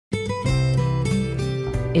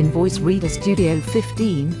In Voice Reader Studio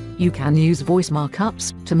 15, you can use voice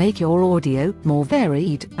markups to make your audio more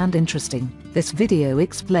varied and interesting. This video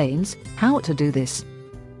explains how to do this.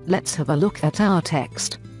 Let's have a look at our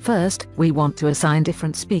text. First, we want to assign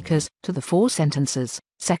different speakers to the 4 sentences.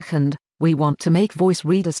 Second, we want to make Voice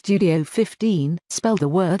Reader Studio 15 spell the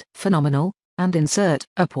word phenomenal and insert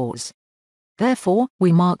a pause. Therefore,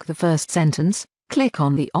 we mark the first sentence, click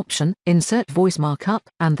on the option Insert Voice Markup,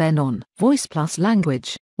 and then on Voice plus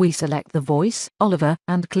Language, we select the voice, Oliver,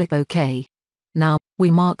 and click OK. Now,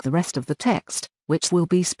 we mark the rest of the text, which will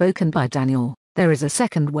be spoken by Daniel. There is a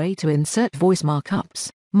second way to insert voice markups.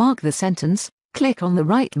 Mark the sentence, click on the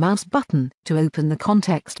right mouse button to open the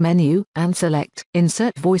context menu, and select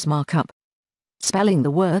Insert Voice Markup. Spelling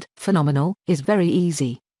the word phenomenal is very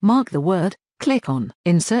easy. Mark the word, click on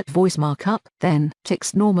Insert Voice Markup, then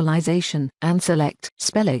Text Normalization, and select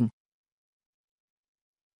Spelling.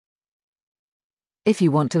 If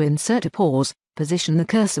you want to insert a pause, position the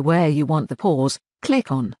cursor where you want the pause,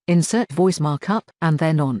 click on Insert Voice Markup, and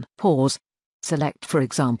then on Pause. Select for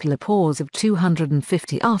example a pause of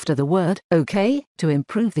 250 after the word OK to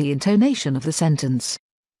improve the intonation of the sentence.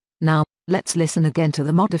 Now, let's listen again to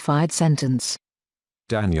the modified sentence.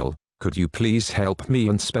 Daniel, could you please help me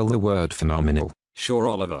and spell the word phenomenal? Sure,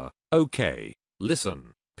 Oliver. Okay.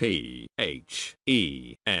 Listen. Phenomenal.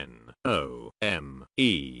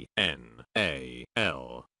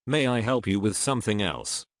 May I help you with something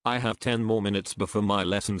else? I have 10 more minutes before my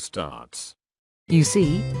lesson starts. You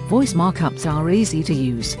see, voice markups are easy to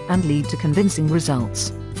use and lead to convincing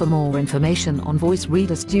results. For more information on Voice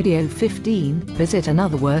Reader Studio 15, visit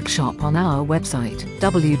another workshop on our website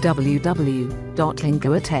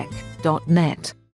www.linguatec.net.